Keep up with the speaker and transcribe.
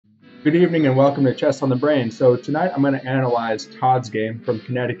Good evening and welcome to Chess on the Brain. So tonight I'm going to analyze Todd's game from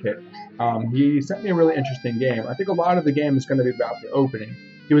Connecticut. He sent me a really interesting game. I think a lot of the game is going to be about the opening.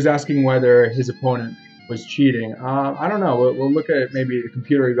 He was asking whether his opponent was cheating. I don't know. We'll look at maybe the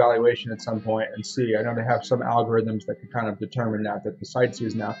computer evaluation at some point and see. I know they have some algorithms that can kind of determine that the sites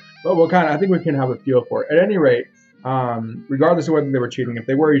use now. But I think we can have a feel for it. At any rate, regardless of whether they were cheating, if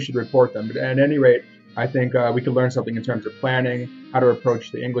they were, you should report them. But at any rate, I think we could learn something in terms of planning, how to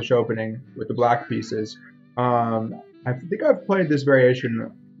approach the English opening with the black pieces. I think I've played this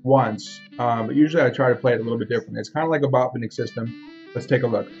variation once, but usually I try to play it a little bit different. It's kind of like a botvinnik system. Let's take a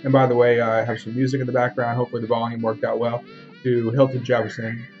look. And by the way, I have some music in the background. Hopefully the volume worked out well. To Hilton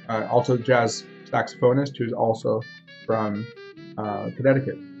Jefferson, also jazz saxophonist, who's also from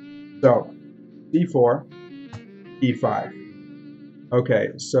Connecticut. So, D4, E5. Okay,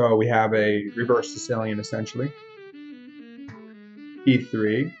 so we have a reverse Sicilian essentially.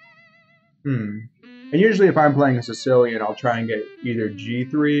 E3. And usually if I'm playing a Sicilian, I'll try and get either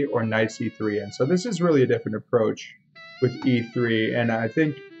G3 or knight C3 in. So this is really a different approach with E3, and I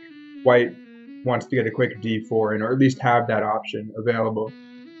think white wants to get a quick D4 in, or at least have that option available.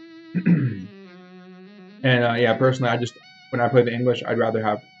 And yeah, personally, when I play the English, I'd rather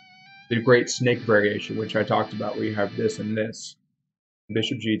have the great snake variation, which I talked about, where you have this and this.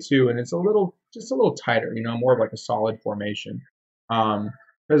 Bishop G2, and it's just a little tighter, more of like a solid formation.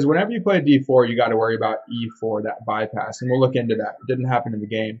 Because whenever you play D4, you got to worry about E4, that bypass, and we'll look into that. It didn't happen in the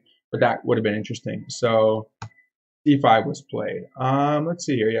game, but that would have been interesting. So D5 was played. Let's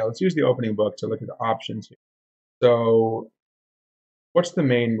see here. Yeah, let's use the opening book to look at the options here. So what's the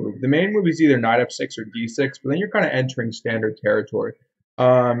main move? The main move is either knight F6 or D6, but then you're kind of entering standard territory.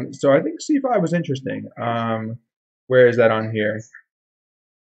 So I think C5 was interesting. Where is that on here?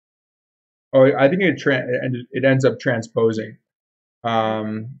 Oh, I think it ends up transposing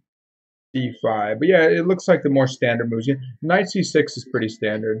D5. But yeah, it looks like the more standard moves. Knight C6 is pretty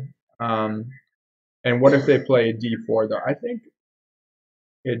standard. And what if they play D4 though? I think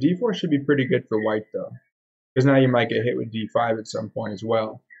D4 should be pretty good for white though, because now you might get hit with D5 at some point as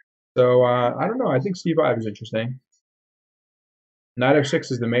well. So I don't know. I think C5 is interesting. Knight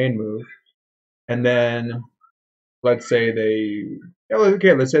F6 is the main move, and then let's say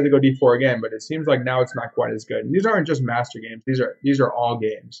let's say they go D4 again, but it seems like now it's not quite as good. And these aren't just master games; these are all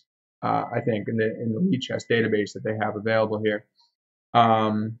games. I think in the Lichess database that they have available here.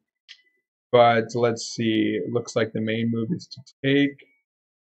 But let's see. It looks like the main move is to take.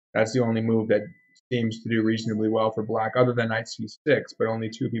 That's the only move that seems to do reasonably well for black, other than Knight C6. But only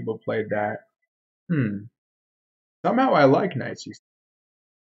two people played that. Somehow I like Knight C6.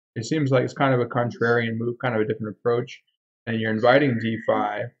 It seems like it's kind of a contrarian move, kind of a different approach. And you're inviting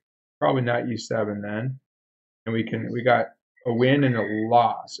D5, probably not E7 then. And we got a win and a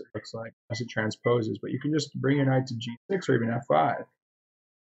loss, it looks like, as it transposes. But you can just bring your knight to G6 or even F5.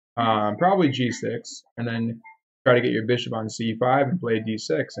 Probably G6, and then try to get your bishop on C5 and play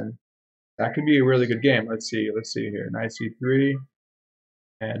D6, and that could be a really good game. Let's see here. Knight C3,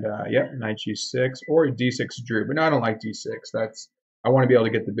 and yep, knight G6 or D6 drew. But no, I don't like D6. I want to be able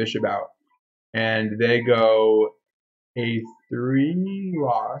to get the bishop out. And they go A3,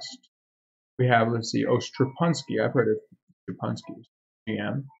 lost. We have, let's see, Strapunski. I've heard of Strapunski,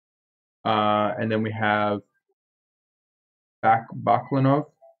 GM. And then we have Baklanov,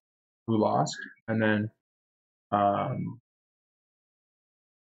 who lost. And then I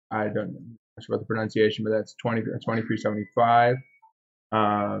don't know much about the pronunciation, but that's 2375.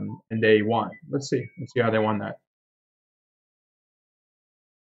 And they won. Let's see how they won that.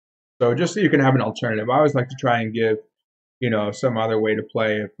 So just so you can have an alternative, I always like to try and give, some other way to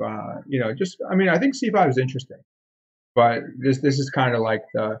play. If I think C5 is interesting, but this is kind of like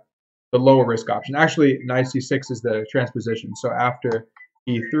the lower risk option. Actually, knight C6 is the transposition. So after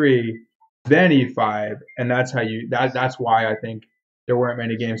E3, then E5, and that's why I think there weren't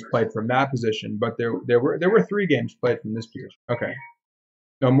many games played from that position. But there were 3 games played from this position. Okay,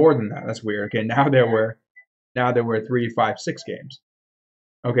 no more than that. That's weird. Okay, now there were 3, 5, 6 games.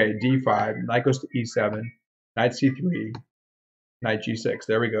 Okay, D5, knight goes to E7, knight C3, knight G6.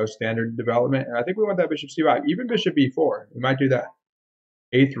 There we go, standard development. And I think we want that bishop C5, even bishop B4. We might do that.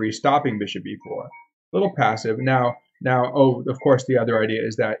 A3, stopping bishop B4. A little passive. Now, of course, the other idea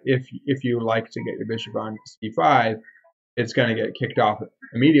is that if you like to get your bishop on C5, it's going to get kicked off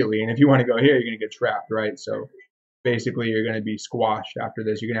immediately. And if you want to go here, you're going to get trapped, right? So basically, you're going to be squashed after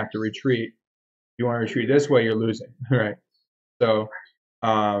this. You're going to have to retreat. If you want to retreat this way, you're losing, right? So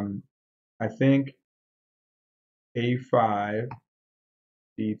I think A5,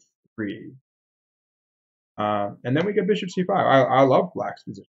 D3, and then we get bishop C5. I love black's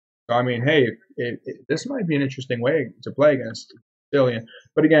position. So I mean, hey, this might be an interesting way to play against Sicilian.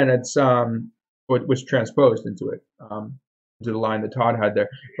 But again, it's what was transposed into it, into the line that Todd had there.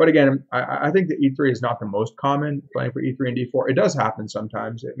 But again, I think that E3 is not the most common playing for E3 and D4. It does happen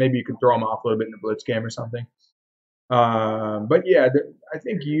sometimes. Maybe you can throw them off a little bit in a blitz game or something. But yeah, I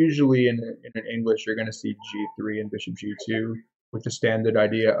think usually in an English you're going to see G3 and Bishop G2 with the standard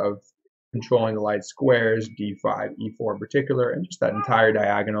idea of controlling the light squares, D5, E4 in particular, and just that entire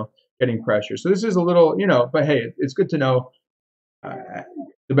diagonal getting pressure. So this is a little, but hey, it's good to know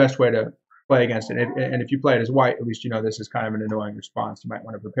the best way to play against it. And if you play it as white, at least you know this is kind of an annoying response you might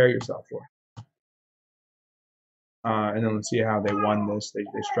want to prepare yourself for. And then let's see how they won this. They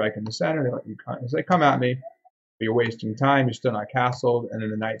strike in the center. They let you come at me. You're wasting time. You're still not castled. And then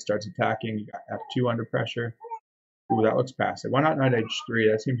the knight starts attacking. You got F2 under pressure. Ooh, that looks passive. Why not knight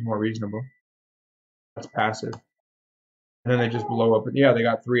H3? That seems more reasonable. That's passive. And then they just blow up. Yeah, they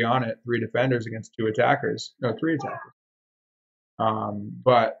got 3 on it. 3 defenders against 2 attackers. No, 3 attackers.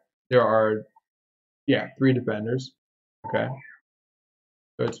 But there are, 3 defenders. Okay.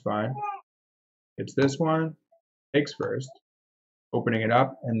 So it's fine. It's this one. Takes first. Opening it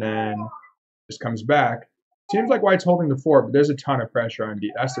up. And then just comes back. Seems like white's holding the fort, but there's a ton of pressure on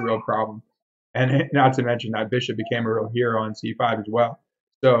D. That's the real problem. And not to mention that bishop became a real hero on C5 as well.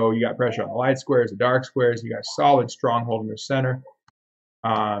 So you got pressure on the light squares, the dark squares. You got solid stronghold in the center.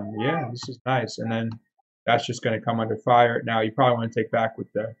 Yeah, this is nice. And then that's just going to come under fire. Now you probably want to take back with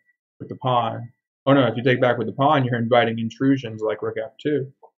the pawn. Oh no, if you take back with the pawn, you're inviting intrusions like rook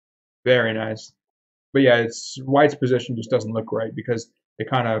F2. Very nice. But yeah, it's white's position just doesn't look right because they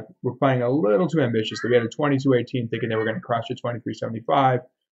kind of were playing a little too ambitiously. We had a 22-18 thinking they were going to crush a 23-75,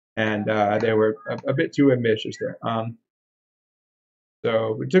 and they were a bit too ambitious there.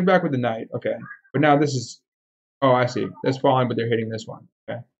 So we took back with the knight. Okay, but now this is. Oh, I see. That's falling, but they're hitting this one.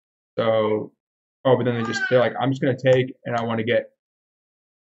 Okay, so but then they're like, I'm just going to take, and I want to get.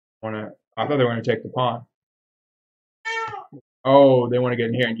 I thought they were going to take the pawn. Oh, they want to get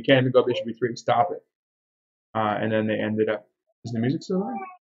in here, and you can't even go bishop b3 to stop it. And then they ended up. Is the music still on?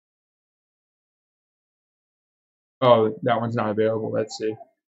 Oh, that one's not available. Let's see.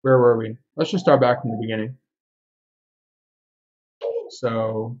 Where were we? Let's just start back from the beginning.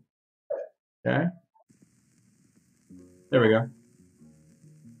 So, okay. There we go.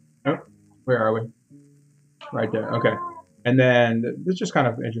 Oh, where are we? Right there. Okay. And then this is just kind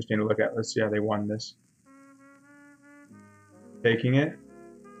of interesting to look at. Let's see how they won this. Taking it.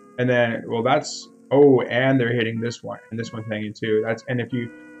 And then, well, that's. Oh, and they're hitting this one, and this one's hanging too. And if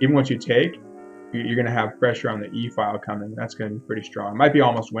you, even once you take, you're going to have pressure on the E file coming. That's going to be pretty strong. Might be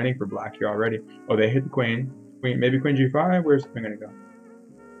almost winning for black here already. Oh, they hit the queen. Maybe queen G5. Where's the queen going to go?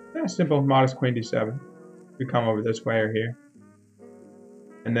 Yeah, simple, modest queen D7. We come over this way or here.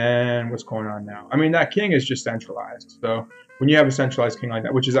 And then what's going on now? I mean, that king is just centralized. So when you have a centralized king like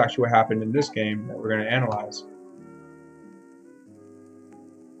that, which is actually what happened in this game that we're going to analyze.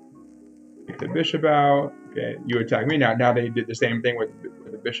 Take the bishop out. Okay, you attack me now. Now they did the same thing where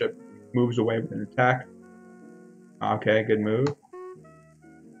the bishop moves away with an attack. Okay, good move.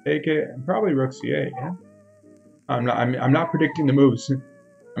 Take it, and probably rook c8. Yeah. I'm not predicting the moves.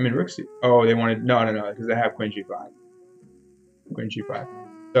 I mean rook c. Oh, they wanted no, because they have queen g5. Queen g5.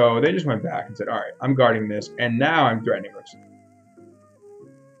 So they just went back and said, all right, I'm guarding this, and now I'm threatening rook c.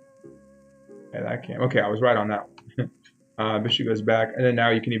 Okay, that came. Okay, I was right on that one. Bishop goes back, and then now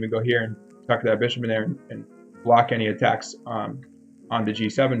you can even go here and tuck that bishop in there and block any attacks on the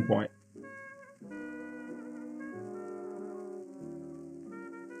g7 point.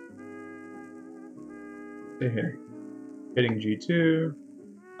 See here, hitting g2.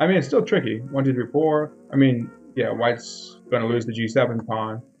 I mean, it's still tricky. 1, 2, 3, 4. I mean, yeah, white's going to lose the g7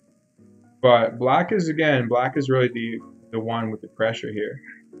 pawn, but black is really the one with the pressure here.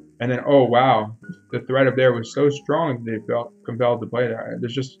 And then, oh wow, the threat up there was so strong that they felt compelled to play that.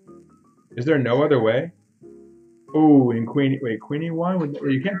 Is there no other way? Oh, and queen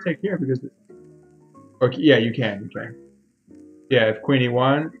e1. You can't take here because. Okay, yeah, you can. Yeah, if queen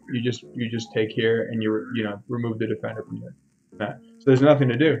e1, you just take here and you remove the defender from there. So there's nothing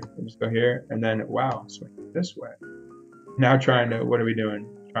to do. You just go here and then wow, swing this way. Now what are we doing?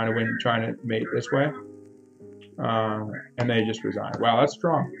 Trying to mate this way. And they just resign. Wow, that's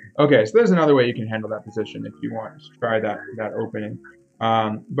strong. Okay, so there's another way you can handle that position if you want to try that opening.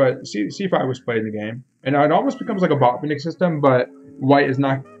 But c5 was played in the game, and it almost becomes like a botvinnik system. But white is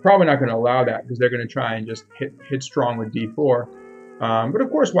probably not going to allow that because they're going to try and just hit strong with d4. But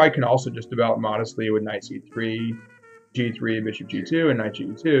of course, white can also just develop modestly with knight c3. G3, bishop G2, and knight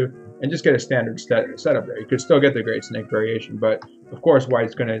G2, and just get a standard setup there. You could still get the great snake variation, but of course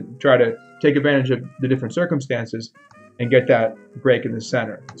White's going to try to take advantage of the different circumstances and get that break in the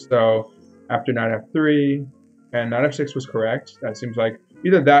center. So after knight F3, and knight F6 was correct. That seems like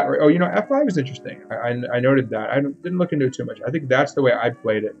either that or, oh, you know, F5 is interesting. I noted that. I didn't look into it too much. I think that's the way I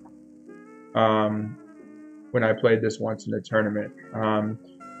played it when I played this once in a tournament.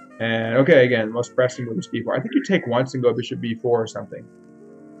 And okay, again, most pressing move is d4. I think you take once and go bishop b4 or something.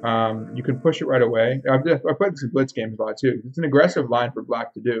 You can push it right away. I've played this in blitz games a lot too. It's an aggressive line for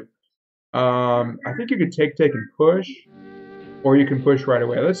black to do. I think you could take and push, or you can push right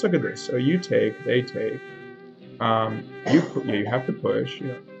away. Let's look at this. So you take, they take. You have to push.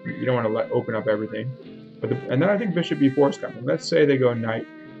 You don't want to open up everything. And then I think bishop b4 is coming. Let's say they go knight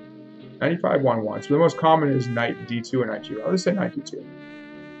 95 1-1. So the most common is knight d2 or knight g2. I'll just say knight d2.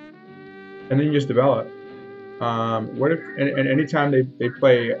 And then you just develop. What if and anytime they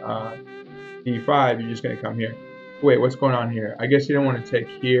play d5, you're just going to come here. Wait, what's going on here? I guess you don't want to take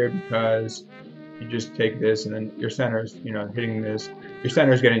here because you just take this, and then your center's, hitting this. Your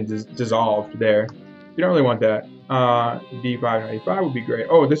center's getting dissolved there. You don't really want that. d5 95 would be great.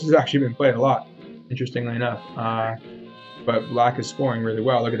 Oh, this has actually been played a lot, interestingly enough. But black is scoring really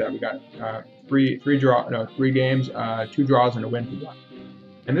well. Look at that. We got three games, 2 draws and a win for black.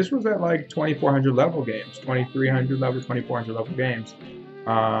 And this was at like 2,400 level games, 2,300 level, 2,400 level games.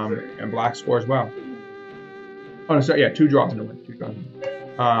 And black scores well. Oh, no, sorry, yeah, 2 draws and a win. 2 draws.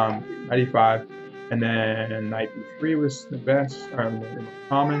 95. And then knight b3 was the best, or the most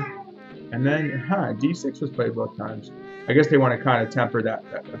common. And then, d6 was played both times. I guess they want to kind of temper that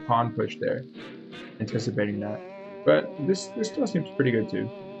pawn push there, anticipating that. But this still seems pretty good too.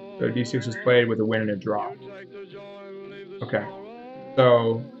 So d6 was played with a win and a draw. Okay.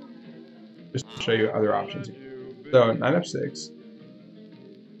 So, just to show you other options here. So, knight f6,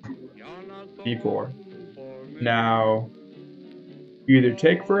 d4. Now, you either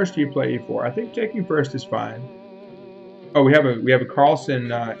take first or you play e4. I think taking first is fine. Oh, we have a Carlsen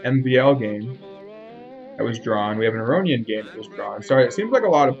MVL game that was drawn. We have an Aronian game that was drawn. So it seems like a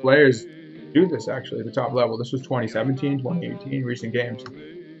lot of players do this actually at the top level. This was 2017, 2018, recent games.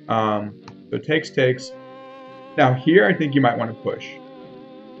 So takes. Now here, I think you might want to push.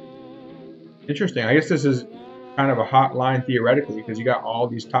 Interesting. I guess this is kind of a hot line theoretically because you got all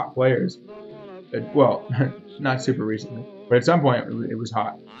these top players. Well, not super recently, but at some point it was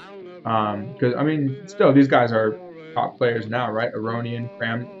hot. Because I mean, still these guys are top players now, right? Aronian,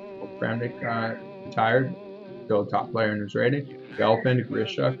 Kramnik retired, still a top player in his rating. Gelfand,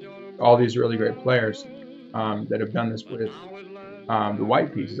 Grisha, all these really great players that have done this with the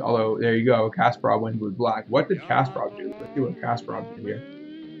white pieces. Although, there you go, Kasparov wins with black. What did Kasparov do? Let's see what Kasparov did here,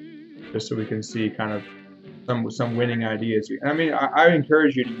 just so we can see kind of some winning ideas. And I mean, I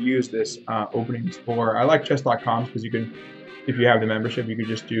encourage you to use this opening score. I like chess.com because you can, if you have the membership, you can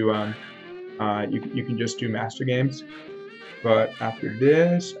just do you can just do master games. But after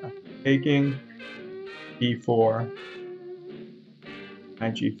this, after taking e4,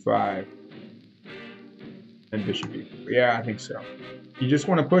 knight g5, and bishop e4. Yeah, I think so. You just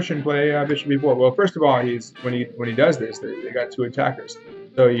want to push and play bishop e4. Well, first of all, when he does this, they got 2 attackers.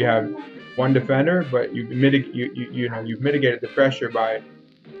 So you have 1 defender, but you've mitigated the pressure by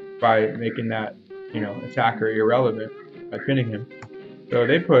making that attacker irrelevant by pinning him. So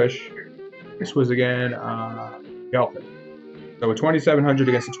they push. This was again Gelfand. So 2,700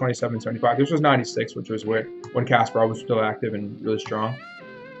 against the 2,775. This was 96, which was when Kasparov was still active and really strong.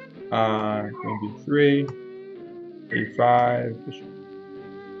 Queen b3, a5.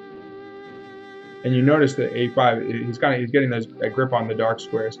 And you notice that a5, he's getting that grip on the dark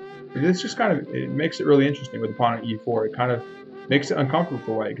squares. This just kind of, it makes it really interesting with the pawn at e4. It kind of makes it uncomfortable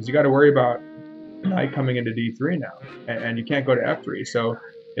for white because you got to worry about knight coming into d3 now, and you can't go to f3. So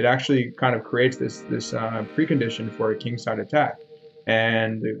it actually kind of creates this precondition for a kingside attack.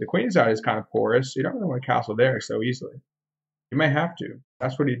 And the queenside is kind of porous. You don't really want to castle there so easily. You may have to.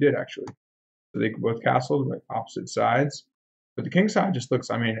 That's what he did actually. So they both castled with opposite sides. But the kingside just looks,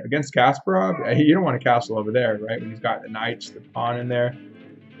 I mean, against Kasparov, you don't want to castle over there, right? When he's got the knights, the pawn in there,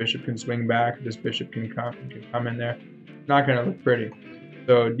 bishop can swing back, this bishop can come in there. It's not going to look pretty.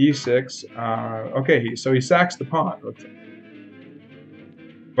 So d6, okay, so he sacks the pawn.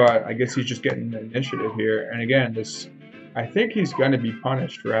 But I guess he's just getting the initiative here. And again, I think he's going to be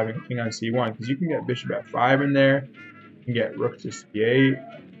punished for having a king on c1 because you can get bishop f5 in there, you can get rook to c8.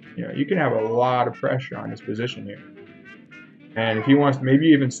 You can have a lot of pressure on his position here. And if he wants to maybe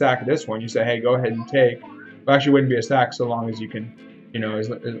even sack this one, you say, hey, go ahead and take. Well, actually, it wouldn't be a sack so long as you can,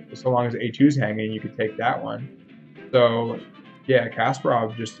 so long as a2's hanging, you could take that one. So yeah,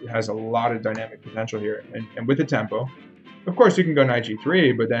 Kasparov just has a lot of dynamic potential here, and with the tempo, of course you can go knight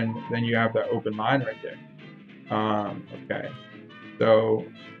g3, but then you have that open line right there. Okay, so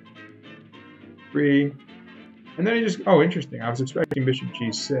 3, and then he just, oh, interesting. I was expecting bishop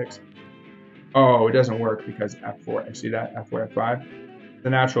g6. Oh, it doesn't work because f4. I see that, f4, f5. It's a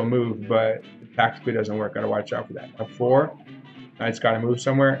natural move, but it tactically doesn't work. Gotta watch out for that. f4, knight's got to move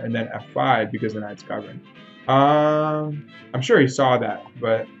somewhere, and then f5 because the knight's covering. I'm sure he saw that,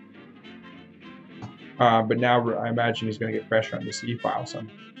 but now I imagine he's going to get pressure on this e-file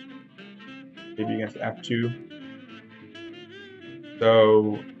somehow. Maybe against f2.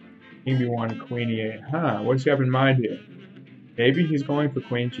 So king b1, queen e8. Huh? What does he have in mind here? Maybe he's going for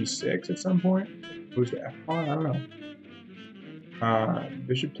queen g6 at some point. Moves to f1. I don't know.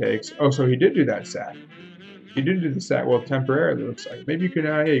 Bishop takes. Oh, so he did do that sack. He did do the sack. Well, temporarily, it looks like. Maybe you could,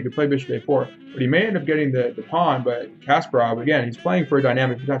 yeah, you could play bishop a4. But he may end up getting the pawn. But Kasparov, again, he's playing for a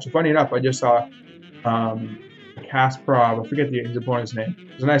dynamic potential. Funny enough, I just saw Kasparov. I forget his opponent's name.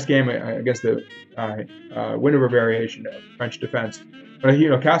 It was a nice game against the Windover variation of French defense. But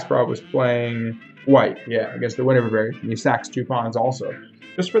Kasparov was playing white, yeah, against the Windover variation. He sacks 2 pawns also,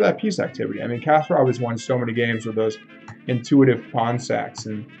 just for that piece activity. I mean, Kasparov has won so many games with those intuitive pawn sacks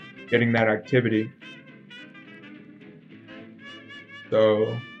and getting that activity.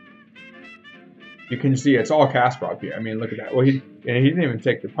 So you can see it's all Kasparov here. I mean, look at that. Well, he didn't even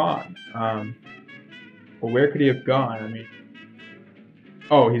take the pawn. Well, where could he have gone? I mean,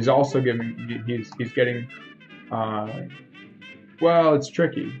 oh, he's also giving. He's getting. Well, it's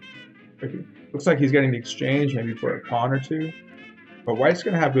tricky. Looks like he's getting the exchange maybe for a pawn or 2. But white's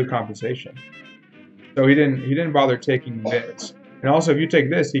going to have good compensation. So he didn't bother taking this. And also, if you take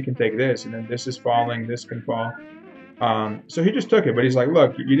this, he can take this, and then this is falling. This can fall. So he just took it, but he's like,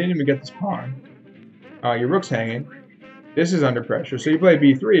 look, you didn't even get this pawn. Your rook's hanging. This is under pressure. So you play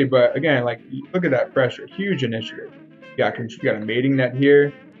b3, but again, like, look at that pressure. Huge initiative. You got a mating net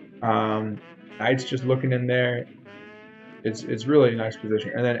here. Knight's just looking in there. It's really a nice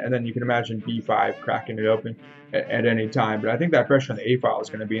position. And then you can imagine b5 cracking it open at any time. But I think that pressure on the a-file is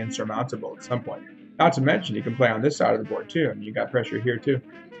going to be insurmountable at some point. Not to mention, you can play on this side of the board too. I mean, you got pressure here too.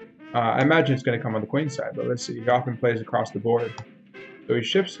 I imagine it's going to come on the queen side, but let's see. He often plays across the board. So he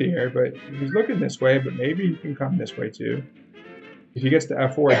shifts here, but he's looking this way, but maybe he can come this way too. If he gets to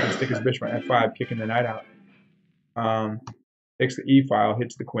f4, he can stick his bishop on f5, kicking the knight out. Takes the e-file,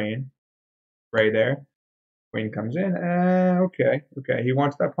 hits the queen. Right there. Queen comes in. Okay. He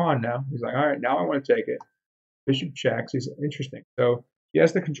wants that pawn now. He's like, all right, now I want to take it. Bishop checks. He's interesting. So he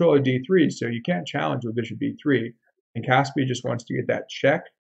has the control of d3, so you can't challenge with bishop b3. And Kaspi just wants to get that check.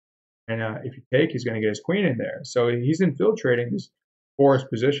 And if you take, he's going to get his queen in there. So he's infiltrating this forest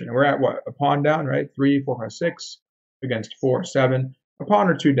position. And we're at what? A pawn down, right? 3, 4, 5, 6 against 4, 7. A pawn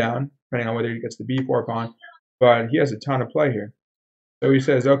or 2 down, depending on whether he gets the b4 pawn. But he has a ton of play here. So he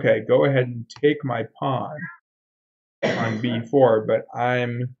says, okay, go ahead and take my pawn on b4, but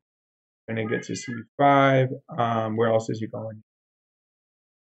I'm going to get to c5. Where else is he going?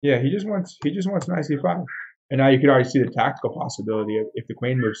 Yeah, he just wants knight c5. And now you could already see the tactical possibility of if the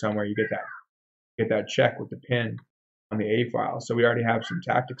queen moves somewhere, you get that check with the pin on the a-file. So we already have some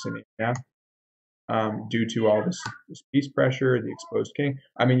tactics in it now, due to all this piece pressure, the exposed king.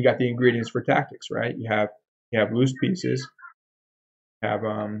 I mean, you got the ingredients for tactics, right? You have loose pieces, you have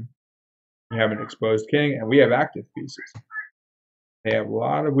an exposed king, and we have active pieces. They have a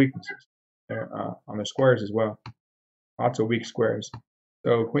lot of weaknesses there on the squares as well. Lots of weak squares.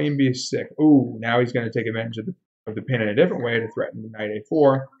 So queen b6. Ooh, now he's going to take advantage of the pin in a different way to threaten knight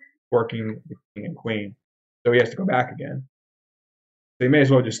a4, working the king and queen. So he has to go back again. So he may as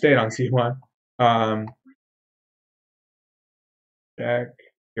well just stay on c1. Check.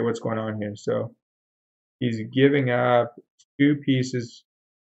 Okay, what's going on here? So he's giving up 2 pieces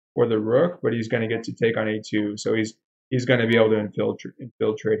for the rook, but he's going to get to take on a2. So he's going to be able to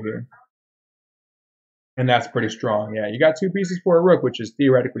infiltrate here. And that's pretty strong. Yeah, you got 2 pieces for a rook, which is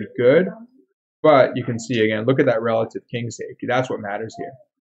theoretically good. But you can see, again, look at that relative king safety. That's what matters here.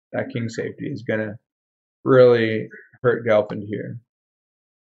 That king safety is going to really hurt Gelfand here.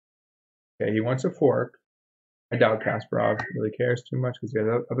 Okay, he wants a fork. I doubt Kasparov really cares too much because he has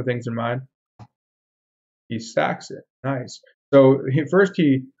other things in mind. He sacks it. Nice. So first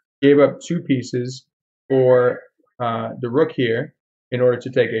he gave up 2 pieces for the rook here in order to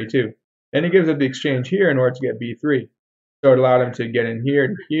take a2. Then he gives up the exchange here in order to get b3. So it allowed him to get in here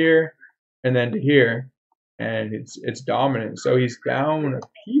to here and then to here. And it's dominant. So he's down a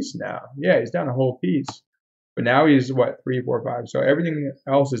piece now. Yeah, he's down a whole piece. But now he's, what, 3, 4, 5. So everything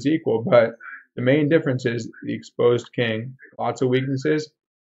else is equal. But The main difference is the exposed king, lots of weaknesses,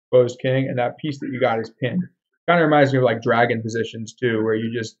 exposed king, and that piece that you got is pinned. Kind of reminds me of like dragon positions too, where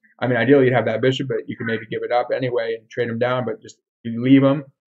you just, I mean, ideally you'd have that bishop, but you can maybe give it up anyway and trade him down, but just you leave him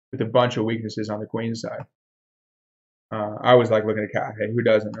with a bunch of weaknesses on the queen side. I always like looking at hey, who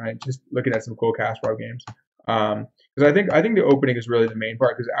doesn't, right? Just looking at some cool Kasparov games. Because I think the opening is really the main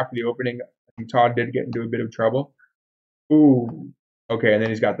part. Because after the opening, I think Todd did get into a bit of trouble. Ooh, okay, and then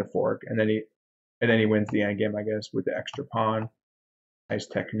he's got the fork, and then he wins the end game, I guess, with the extra pawn. Nice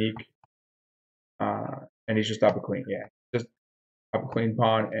technique. And he's just up a queen. Yeah, just up a queen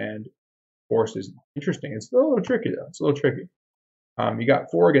pawn and forces. Interesting. It's a little tricky though. It's a little tricky. You got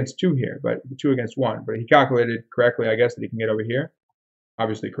 4 against 2 here, but 2 against 1. But he calculated correctly, I guess, that he can get over here.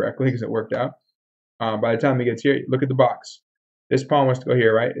 Obviously correctly, because it worked out. By the time he gets here, look at the box. This pawn wants to go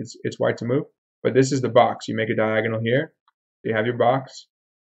here, right? It's white to move. But this is the box. You make a diagonal here. You have your box.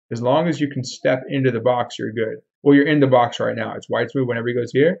 As long as you can step into the box, you're good. Well, you're in the box right now. It's white's move. Whenever he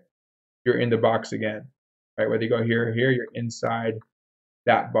goes here, you're in the box again. Right? Whether you go here or here, you're inside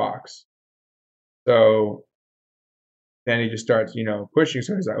that box. So then he just starts, pushing.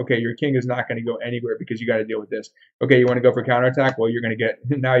 So he's like, okay, your king is not going to go anywhere because you got to deal with this. Okay, you want to go for counterattack? Well, you're going to get,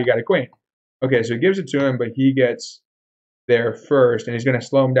 now you got a queen. Okay, so he gives it to him, but he gets there first, and he's going to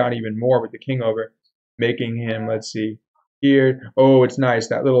slow him down even more with the king over, making him, let's see, here. Oh, it's nice.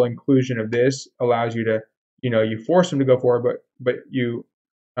 That little inclusion of this allows you to, you force him to go forward, but you,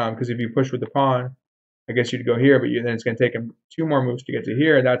 because if you push with the pawn, I guess you'd go here, but then it's going to take him 2 more moves to get to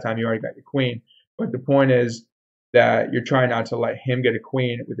here. At that time, you already got your queen. But the point is that you're trying not to let him get a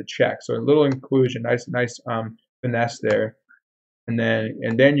queen with a check. So a little inclusion, nice finesse there. And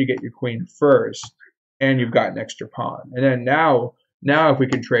then you get your queen first, and you've got an extra pawn. And then now if we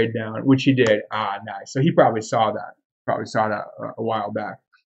can trade down, which he did, nice. So he probably saw that. A while back.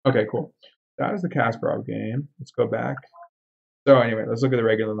 Okay, cool. That was the Kasparov game. Let's go back. So anyway, let's look at the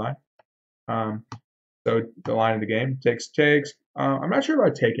regular line. So the line of the game, takes. I'm not sure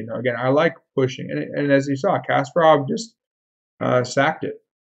about taking though. Again, I like pushing, and as you saw, Kasparov just sacked it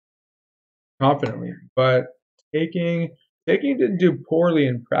confidently. But taking didn't do poorly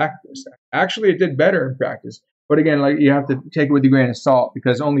in practice. Actually, it did better in practice. But again, like you have to take it with a grain of salt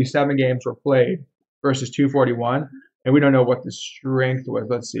because only 7 games were played versus 241, and we don't know what the strength was.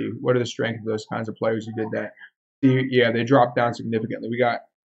 Let's see, what are the strength of those kinds of players who did that? Yeah, they dropped down significantly. We got.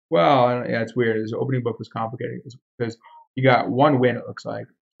 Well, yeah, it's weird. His opening book was complicated because you got 1 win, it looks like,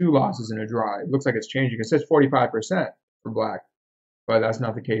 2 losses and a draw. It looks like it's changing. It says 45% for black, but that's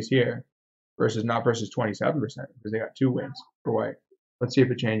not the case here. Versus 27% because they got 2 wins for white. Let's see if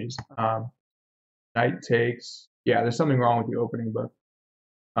it changes. Knight takes. Yeah, there's something wrong with the opening book.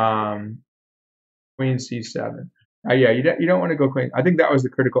 Queen c7. Yeah, you don't want to go queen. I think that was the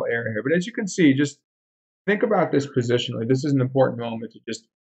critical error here. But as you can see, just think about this positionally. This is an important moment to just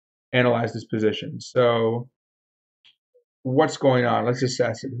analyze this position. So what's going on? Let's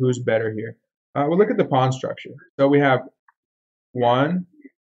assess it. Who's better here? We'll look at the pawn structure. So we have 1,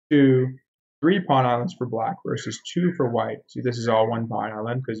 2, 3 pawn islands for black versus 2 for white. See, this is all 1 pawn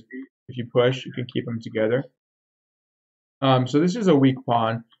island because if you push, you can keep them together. So this is a weak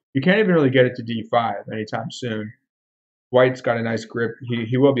pawn. You can't even really get it to d5 anytime soon. White's got a nice grip.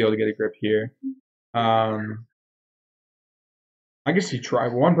 He will be able to get a grip here. I guess he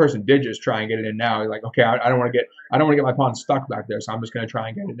tried. One person did just try and get it in now. He's like, okay, I don't want to get my pawn stuck back there, so I'm just going to try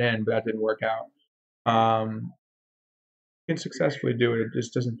and get it in, but that didn't work out. Can successfully do it. It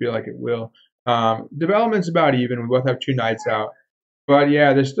just doesn't feel like it will. Development's about even. We both have 2 knights out. But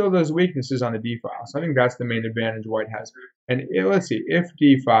yeah, there's still those weaknesses on the d file. So I think that's the main advantage white has. And let's see, if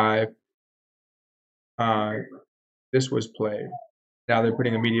d5, this was played. Now they're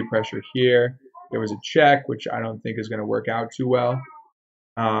putting immediate pressure here. There was a check, which I don't think is going to work out too well.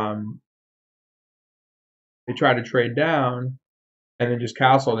 They tried to trade down and then just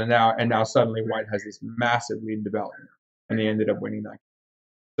castled, and now suddenly white has this massive lead in development, and they ended up winning that.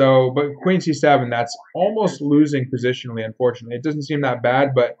 So, but queen c7, that's almost losing positionally, unfortunately. It doesn't seem that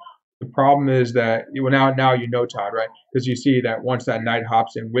bad, but the problem is that, well, now you know, Todd, right? Because you see that once that knight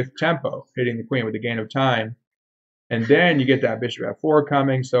hops in with tempo, hitting the queen with the gain of time, and then you get that bishop f4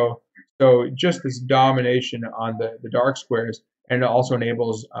 coming. So just this domination on the dark squares, and it also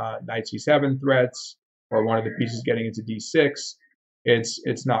enables knight c7 threats, or one of the pieces getting into d6.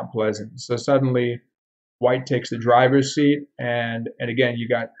 It's not pleasant. So suddenly white takes the driver's seat, and again you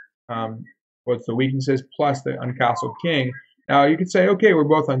got what's the weaknesses plus the uncastled king. Now you could say, okay, we're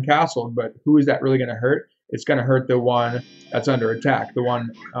both uncastled, but who is that really going to hurt? It's going to hurt the one that's under attack, the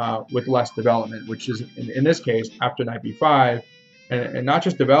one with less development, which is in this case after knight b5, and not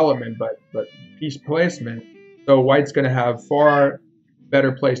just development, but piece placement. So white's going to have far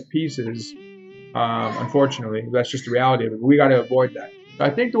better placed pieces. Unfortunately, that's just the reality of it. We got to avoid that. So I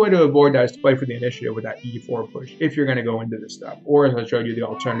think the way to avoid that is to play for the initiative with that E4 push if you're going to go into this stuff. Or as I showed you the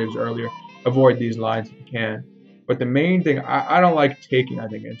alternatives earlier, avoid these lines if you can. But the main thing, I don't like taking, I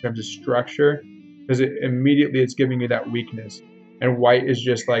think, in terms of structure, because immediately it's giving you that weakness. And white is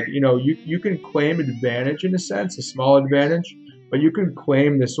just like, you can claim advantage in a sense, a small advantage, but you can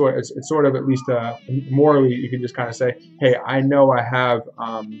claim this it's sort of at least morally, you can just kind of say, hey, I know I have,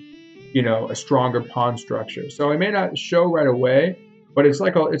 a stronger pawn structure. So it may not show right away, but it's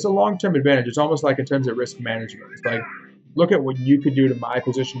like it's a long-term advantage. It's almost like in terms of risk management. It's like, look at what you could do to my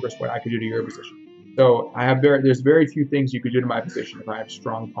position versus what I could do to your position. So there's very few things you could do to my position if I have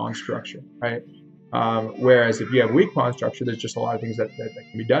strong pawn structure, right? Whereas if you have weak pawn structure, there's just a lot of things that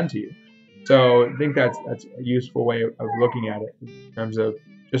can be done to you. So I think that's a useful way of looking at it in terms of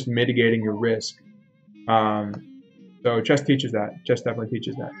just mitigating your risk. So chess teaches that. Chess definitely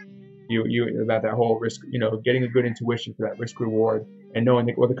teaches that. You about that whole risk, getting a good intuition for that risk reward and knowing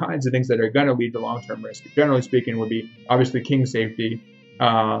the kinds of things that are going to lead to long-term risk. Generally speaking, would be obviously king safety,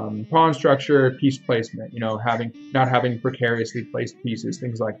 pawn structure, piece placement. Not having precariously placed pieces,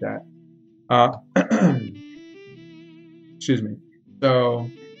 things like that. Excuse me. So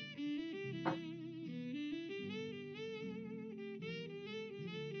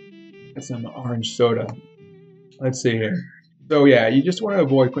that's some orange soda. Let's see here. So yeah, you just want to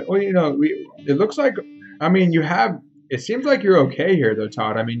avoid. Well, it looks like. I mean, it seems like you're okay here, though,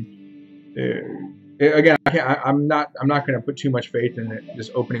 Todd. I mean, again, I'm not going to put too much faith in this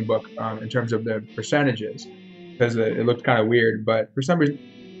opening book in terms of the percentages because it looked kind of weird. But for some reason,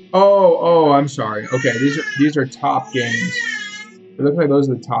 I'm sorry. Okay, these are top games. It looks like those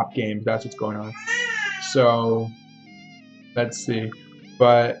are the top games. That's what's going on. So let's see,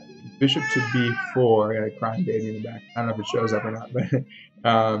 but. Bishop to b4. I got a crying baby in the back. I don't know if it shows up or not, but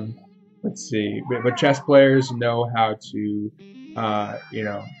let's see. But chess players know how to,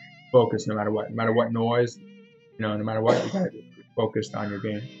 focus no matter what. No matter what noise, no matter what, you gotta be focused on your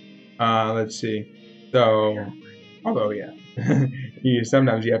game. Let's see. So, although yeah,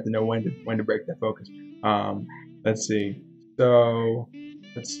 sometimes you have to know when to break that focus. Let's see. So,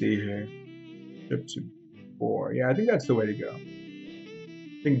 let's see here. Bishop to 4. Yeah, I think that's the way to go.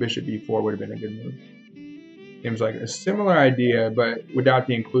 I think bishop e4 would have been a good move. Seems like a similar idea, but without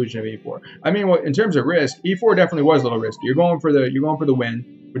the inclusion of e4. I mean, in terms of risk, e4 definitely was a little risky. You're going for the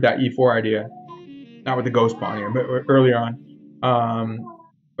win with that e4 idea, not with the ghost pawn here, but earlier on.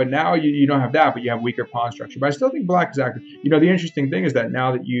 But now you don't have that, but you have weaker pawn structure. But I still think black is active. The interesting thing is that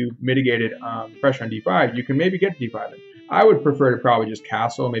now that you mitigated pressure on d5, you can maybe get d5. I would prefer to probably just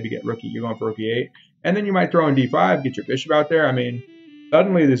castle, maybe get rookie. You're going for rook e8, and then you might throw in d5, get your bishop out there. I mean.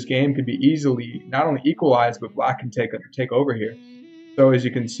 Suddenly, this game could be easily not only equalized, but black can take over here. So as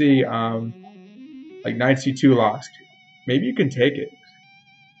you can see, like knight c2 lost. Maybe you can take it.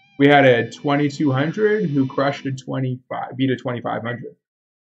 We had a 2200 who crushed a 25, beat a 2500.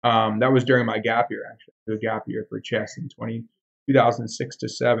 That was during my gap year, actually. The gap year for chess in 2006 to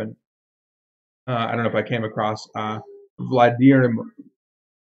 7. I don't know if I came across Vladimir.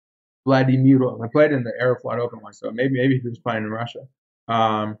 I played in the Aeroflot Open one, so maybe he was playing in Russia.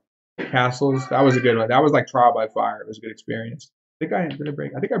 Castles, that was a good one. That was like trial by fire. It was a good experience. I think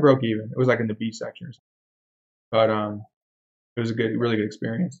I broke even. It was like in the B section or something. But it was a really good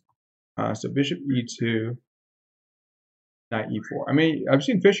experience. So bishop e2, knight e4. I mean, I've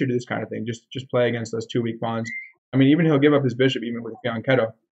seen Fischer do this kind of thing. Just play against those two weak pawns. I mean, even he'll give up his bishop even with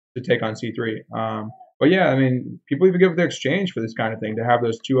fianchetto to take on c3. But yeah, I mean, people even give their exchange for this kind of thing to have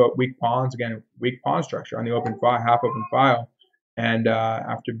those two weak pawns, again, weak pawn structure on the open file, half open file. And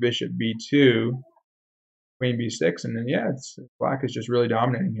after bishop b2, queen b6, and then yeah, black is just really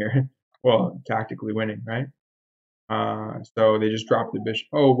dominating here. Well, tactically winning, right? So they just dropped the bishop.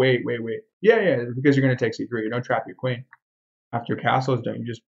 Oh wait. Yeah, because you're going to take c3. You don't trap your queen. After castle is done, you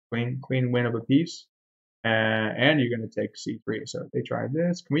just clean win of a piece, and you're going to take c3. So they tried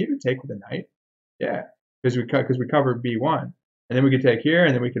this. Can we even take with a knight? Yeah, because we covered b1, and then we can take here,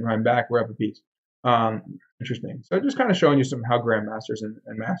 and then we can run back. We're up a piece. Interesting. So just kind of showing you how grandmasters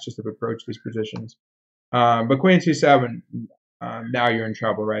and masters have approached these positions. But queen c7, now you're in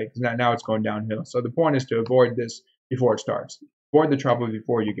trouble, right? Because now it's going downhill. So the point is to avoid this before it starts. Avoid the trouble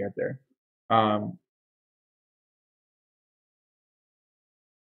before you get there.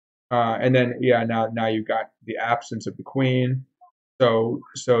 And then yeah, now you've got the absence of the queen. So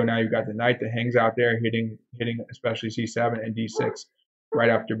now you've got the knight that hangs out there, hitting especially c7 and d6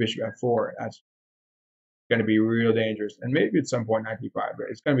 right after bishop f4. That's going to be real dangerous. And maybe at some point knight b5, but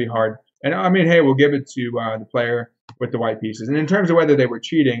it's going to be hard. And I mean, hey, we'll give it to the player with the white pieces. And in terms of whether they were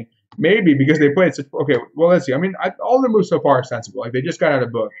cheating, maybe because they played such, okay, well, let's see. I mean, all the moves so far are sensible. Like they just got out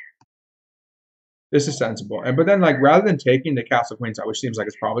of book. This is sensible. But then like rather than taking the castle queen side, which seems like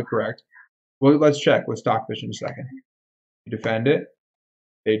it's probably correct, well, let's check with stockfish in a second. You defend it.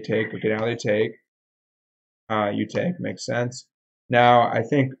 They take. Okay, now they take. You take. Makes sense. Now I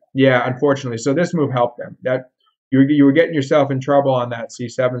think, yeah, unfortunately, so this move helped them. That you were getting yourself in trouble on that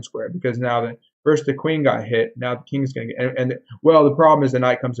c7 square because now that first the queen got hit, now the king's going to get, and well, the problem is the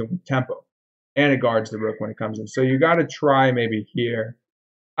knight comes in with tempo, and it guards the rook when it comes in. So you got to try maybe here.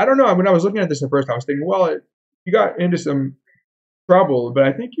 I don't know. When I was looking at this at first, I was thinking, well, you got into some trouble, but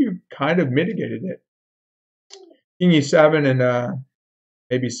I think you kind of mitigated it. King e7 and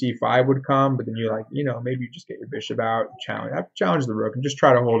maybe c5 would come, but then you're like, maybe you just get your bishop out, challenge the rook, and just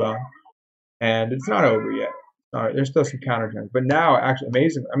try to hold on. And it's not over yet. There's still some counterterms, but now actually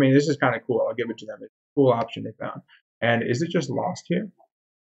amazing. I mean, this is kind of cool. I'll give it to them. It's a cool option they found. And is it just lost here?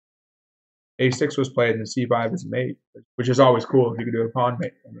 A6 was played and C5 is mate, which is always cool if you could do a pawn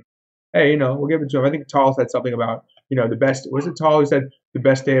mate. I mean, hey, we'll give it to him. I think Todd said something about, the best. Was it Todd who said the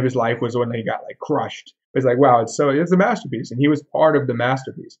best day of his life was when he got like crushed? It's like, wow, it's a masterpiece, and he was part of the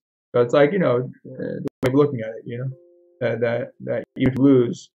masterpiece. So it's like, the way of looking at it, that you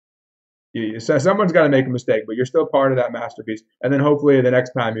lose. So someone's got to make a mistake, but you're still part of that masterpiece. And then hopefully the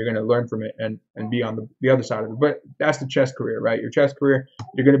next time you're going to learn from it and be on the other side of it. But that's the chess career, right? Your chess career,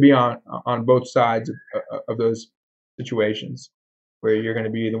 you're going to be on both sides of those situations where you're going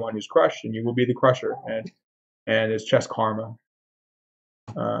to be the one who's crushed and you will be the crusher. And it's chess karma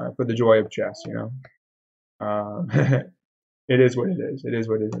for the joy of chess, It is what it is. It is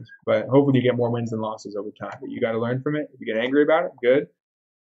what it is. But hopefully you get more wins than losses over time. But you got to learn from it. If you get angry about it, good.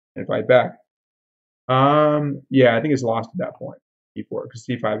 And fight back. Yeah, I think it's lost at that point. E4, because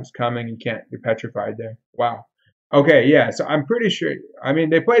C5 is coming. You're petrified there. Wow. Okay, yeah. So I'm pretty sure. I mean,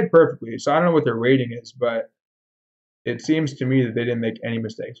 they played perfectly. So I don't know what their rating is, but it seems to me that they didn't make any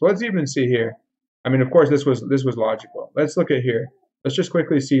mistakes. Well, let's even see here. I mean, of course, this was logical. Let's look at here. Let's just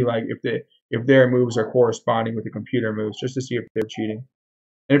quickly see like if their moves are corresponding with the computer moves, just to see if they're cheating.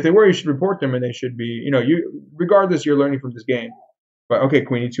 And if they were, you should report them, and they should be. Regardless, you're learning from this game. But okay,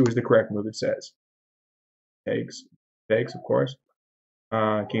 queen e2 is the correct move, it says. Takes, of course.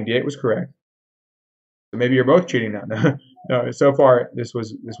 King d8 was correct. So maybe you're both cheating now. No, so far this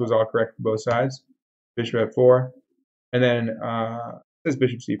was all correct for both sides. Bishop f4, and then it says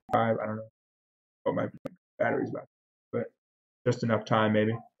bishop c5. I don't know what my battery's about, but just enough time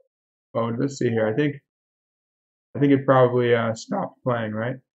maybe. Oh, let's see here. I think it probably stopped playing,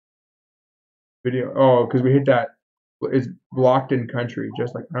 right? Video. Oh, because we hit that. It's blocked in country,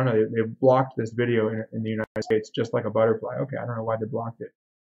 just like, I don't know, they blocked this video in the United States just like a butterfly. Okay, I don't know why they blocked it.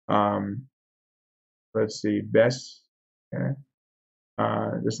 Let's see, Bess. Okay.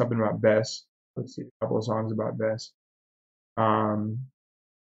 There's something about Bess. Let's see, a couple of songs about Bess.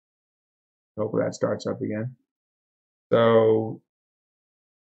 Hopefully that starts up again. So,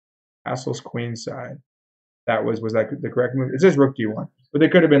 castle's queen side. That was that the correct move? It says rook d1, but they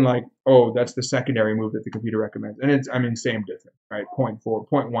could have been like, oh, that's the secondary move that the computer recommends, and it's, I mean, same difference, right?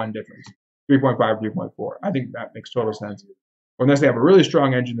 0.1 difference, 3.5, 3.4. I think that makes total sense. Unless they have a really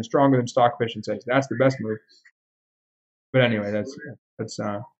strong engine, that's stronger than stockfish, and says that's the best move. But anyway, that's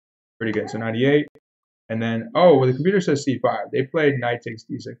pretty good. So 98, and then well, the computer says c5. They played knight takes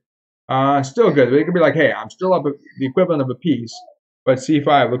d6. Still good. They could be like, hey, I'm still up the equivalent of a piece. But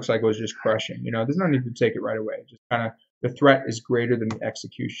c5 looks like it was just crushing. There's no need to take it right away. Just kind of, the threat is greater than the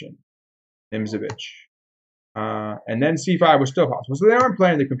execution. Nimzovich. And then c5 was still possible. So they aren't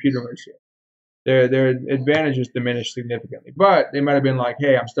playing the computer moves here. Their advantages diminished significantly. But they might have been like,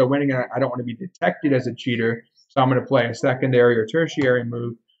 hey, I'm still winning, and I don't want to be detected as a cheater, so I'm going to play a secondary or tertiary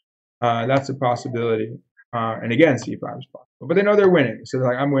move. That's a possibility. And again, c5 is possible. But they know they're winning. So they're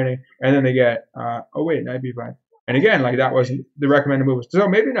like, I'm winning. And then they get, oh, wait, knight b5. And again, like that wasn't the recommended move. So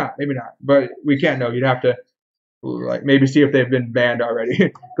maybe not. But we can't know. You'd have to like maybe see if they've been banned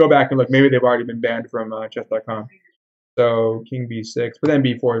already. Go back and look. Maybe they've already been banned from chess.com. So king b6, but then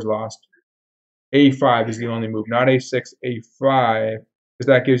b4 is lost. a5 is the only move, not a6, a5, because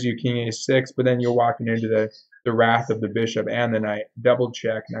that gives you king a6. But then you're walking into the wrath of the bishop and the knight. Double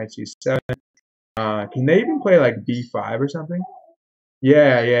check, knight c7. Can they even play like b5 or something?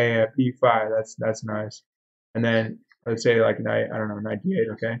 Yeah, b5. That's nice. And then let's say like knight, I don't know, knight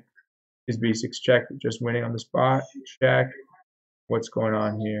d8, okay? Is b6 check, just winning on the spot, check. What's going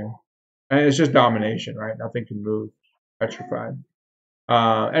on here? And it's just domination, right? Nothing can move, petrified.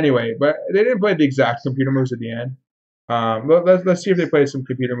 Anyway, but they didn't play the exact computer moves at the end. Let's see if they played some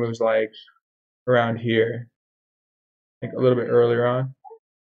computer moves like around here, like a little bit earlier on.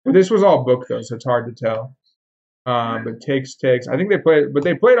 But this was all booked though, so it's hard to tell. But takes. I think they played, but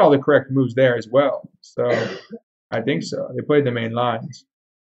they played all the correct moves there as well. So I think so. They played the main lines.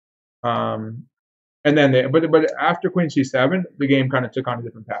 Um, and then but after Queen C7, the game kind of took on a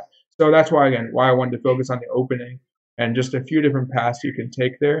different path. So that's why I wanted to focus on the opening and just a few different paths you can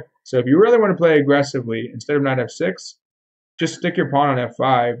take there. So if you really want to play aggressively, instead of knight f6, just stick your pawn on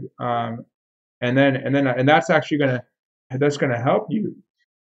f5, and that's actually gonna help you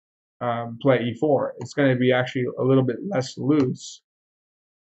play e4. It's gonna be actually a little bit less loose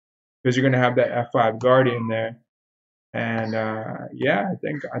because you're gonna have that f5 guardian there. And yeah,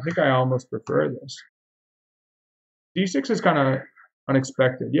 I think I almost prefer this. D6 is kind of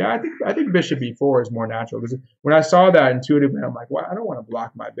unexpected. Yeah, I think bishop e4 is more natural because when I saw that intuitively, I'm like, well, I don't want to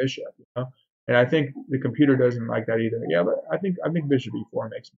block my bishop, you know. And I think the computer doesn't like that either. Yeah, but I think bishop e4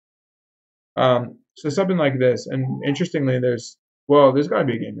 makes. So something like this. And interestingly, there's got to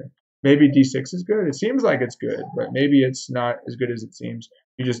be a game there. Maybe d6 is good. It seems like it's good, but maybe it's not as good as it seems.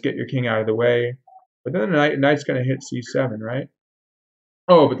 You just get your king out of the way, but then the knight's going to hit c7, right?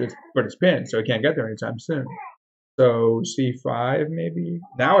 Oh, but it's pinned, so it can't get there anytime soon. So c5 maybe.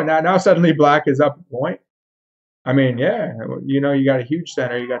 Now suddenly black is up a point. I mean, yeah, you know, you got a huge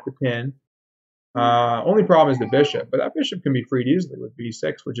center, you got the pin. Only problem is the bishop, but that bishop can be freed easily with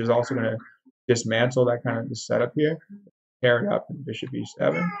b6, which is also going to dismantle that kind of the setup here. Pair it up and bishop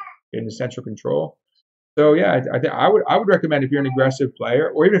e7, getting the central control. So yeah, I would recommend if you're an aggressive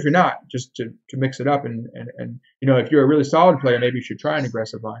player, or even if you're not, just to mix it up and you know, if you're a really solid player, maybe you should try an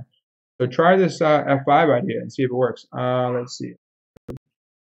aggressive line. So try this f5 idea and see if it works. Let's see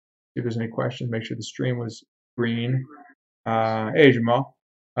if there's any questions. Make sure the stream was green. Hey Jamal,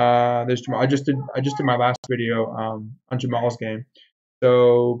 there's Jamal. I just did my last video on Jamal's game.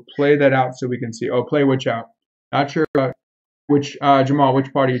 So play that out so we can see. Oh, play which out? Not sure about which Jamal.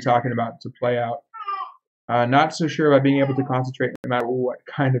 Which part are you talking about to play out? Not so sure about being able to concentrate no matter what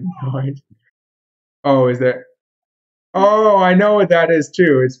kind of noise. Oh, is there? Oh, I know what that is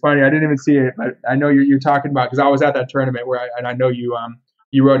too. It's funny. I didn't even see it, but I know you're talking about because I was at that tournament where I know you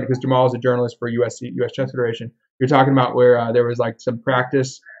you wrote it because Jamal is a journalist for US Chess Federation. You're talking about where there was like some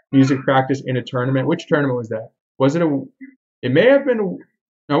music practice in a tournament. Which tournament was that? Was it a? It may have been.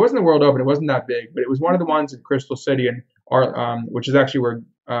 No, it wasn't the World Open. It wasn't that big, but it was one of the ones in Crystal City, which is actually where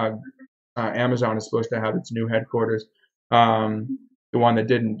Amazon is supposed to have its new headquarters. The one that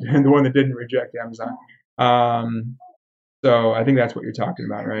didn't, the one that didn't reject Amazon. So I think that's what you're talking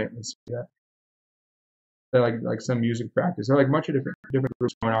about, right? Let's see that. They're like some music practice. There are like a bunch of different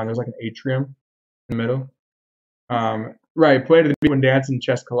groups going on. There's like an atrium in the middle. Right, play to the beat when dancing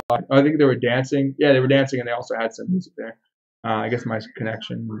chess collide. I think they were dancing. Yeah, they were dancing, and they also had some music there. I guess my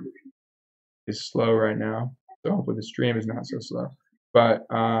connection is slow right now, so hopefully the stream is not so slow. But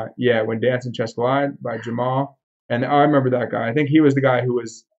yeah, when dancing chess collide by Jamal, and I remember that guy. I think he was the guy who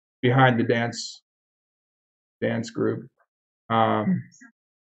was behind the dance group. Boing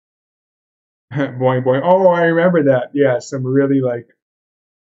boing. Oh, I remember that. Yeah, some really like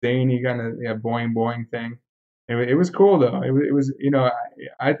zany kind of boing boing thing. It was cool though. It was you know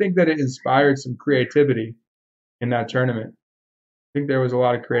I think that it inspired some creativity in that tournament. I think there was a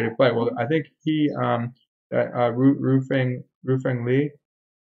lot of creative play. Well, I think he Ru Feng Li.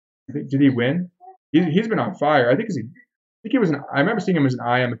 Did he win? He's been on fire. I think he was I remember seeing him as an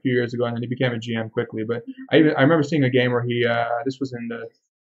IM a few years ago, and then he became a GM quickly. But I remember seeing a game where he this was in the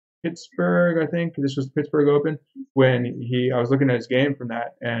Pittsburgh, I think this was the Pittsburgh Open when I was looking at his game from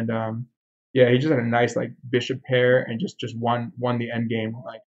that, and yeah, he just had a nice like bishop pair and just won the end game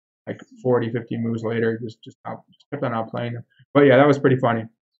like 40, 50 moves later, just kept on outplaying him. But yeah, that was pretty funny.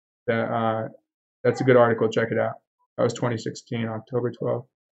 That's a good article. Check it out. That was 2016, October 12th,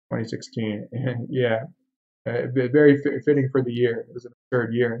 2016, and yeah, very fitting for the year. It was an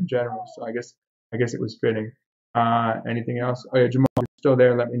absurd year in general, so I guess it was fitting. Anything else? Oh yeah, Jamal, if you're still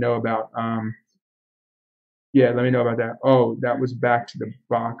there, let me know about yeah, let me know about that. Oh, that was back to the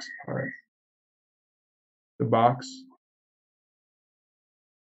box part. The box.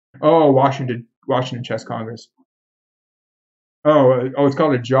 Oh, Washington Chess Congress. Oh, it's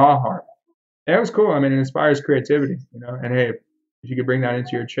called a jaw harp. Yeah, it was cool. I mean, it inspires creativity, you know. And hey, if you could bring that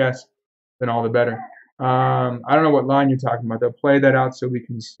into your chess, then all the better. I don't know what line you're talking about. They'll play that out so we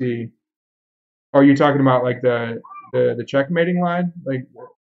can see. Are you talking about like the checkmating line? Like,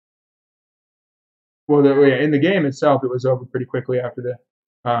 well, yeah, in the game itself, it was over pretty quickly after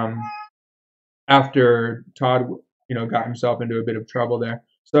after Todd, got himself into a bit of trouble there.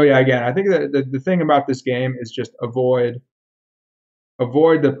 So yeah, again, I think that the thing about this game is just avoid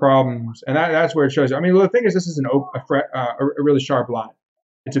the problems, and that's where it shows you. I mean, well, the thing is, this is a really sharp line.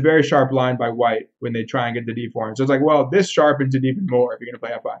 It's a very sharp line by white when they try and get the D4. And so it's like, well, this sharpens it even more if you're going to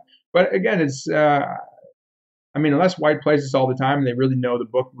play F5. But again, it's, I mean, unless white plays this all the time and they really know the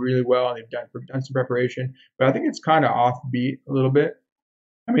book really well and they've done some preparation, but I think it's kind of offbeat a little bit.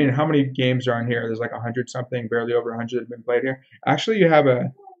 I mean, how many games are in here? There's like 100 something, barely over 100 that have been played here. Actually, you have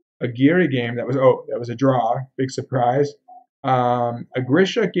a Garry game that was a draw, big surprise. A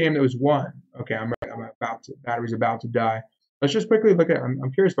Grishuk game that was won. Okay, battery's about to die. Let's just quickly look at.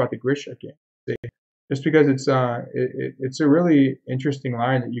 I'm curious about the Grishuk game. See, just because it's a really interesting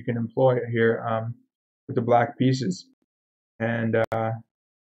line that you can employ here with the black pieces, and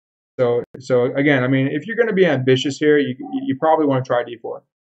so again, I mean, if you're going to be ambitious here, you probably want to try D4,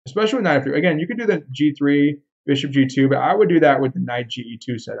 especially with knight F3. Again, you could do the G3, bishop G2, but I would do that with the knight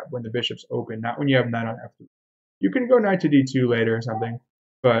GE2 setup when the bishop's open, not when you have knight on F3. You can go knight to D2 later or something,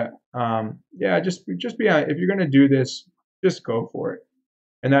 but yeah, just be if you're going to do this, just go for it.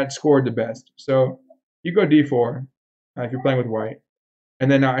 And that scored the best. So you go D4 if you're playing with white, and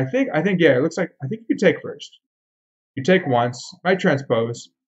then I think yeah, it looks like I think you take first. You take once, might transpose,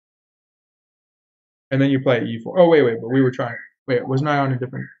 and then you play E4. Oh wait, but we were trying. Wait, wasn't I on a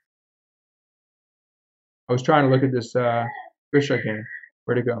different? I was trying to look at this Grishuk game.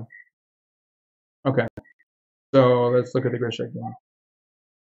 Where'd it go? Okay. So let's look at the Grishuk game.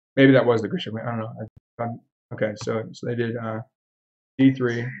 Maybe that was the Grishuk game. I don't know. Okay, so they did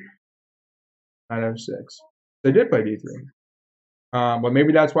D3, knight F6. They did play D3. But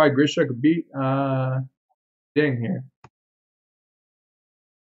maybe that's why Grishuk beat Ding here.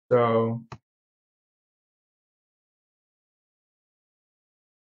 So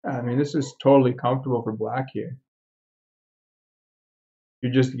I mean, this is totally comfortable for black here.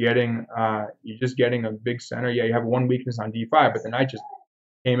 You're just getting a big center. Yeah, you have one weakness on D5, but the knight just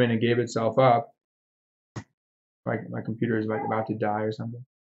came in and gave itself up. My computer is like about to die or something,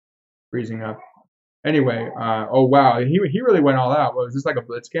 freezing up. Anyway, oh wow, he really went all out. Was this like a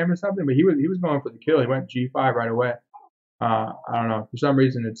blitz game or something? But he was going for the kill. He went G5 right away. I don't know. For some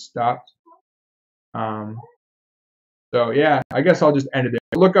reason, it stopped. So yeah, I guess I'll just end it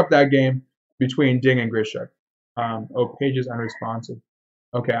there. Look up that game between Ding and Grishuk. Oh, pages unresponsive.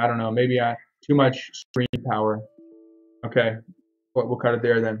 Okay, I don't know. Maybe too much screen power. Okay, we'll cut it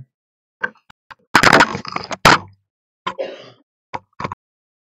there then.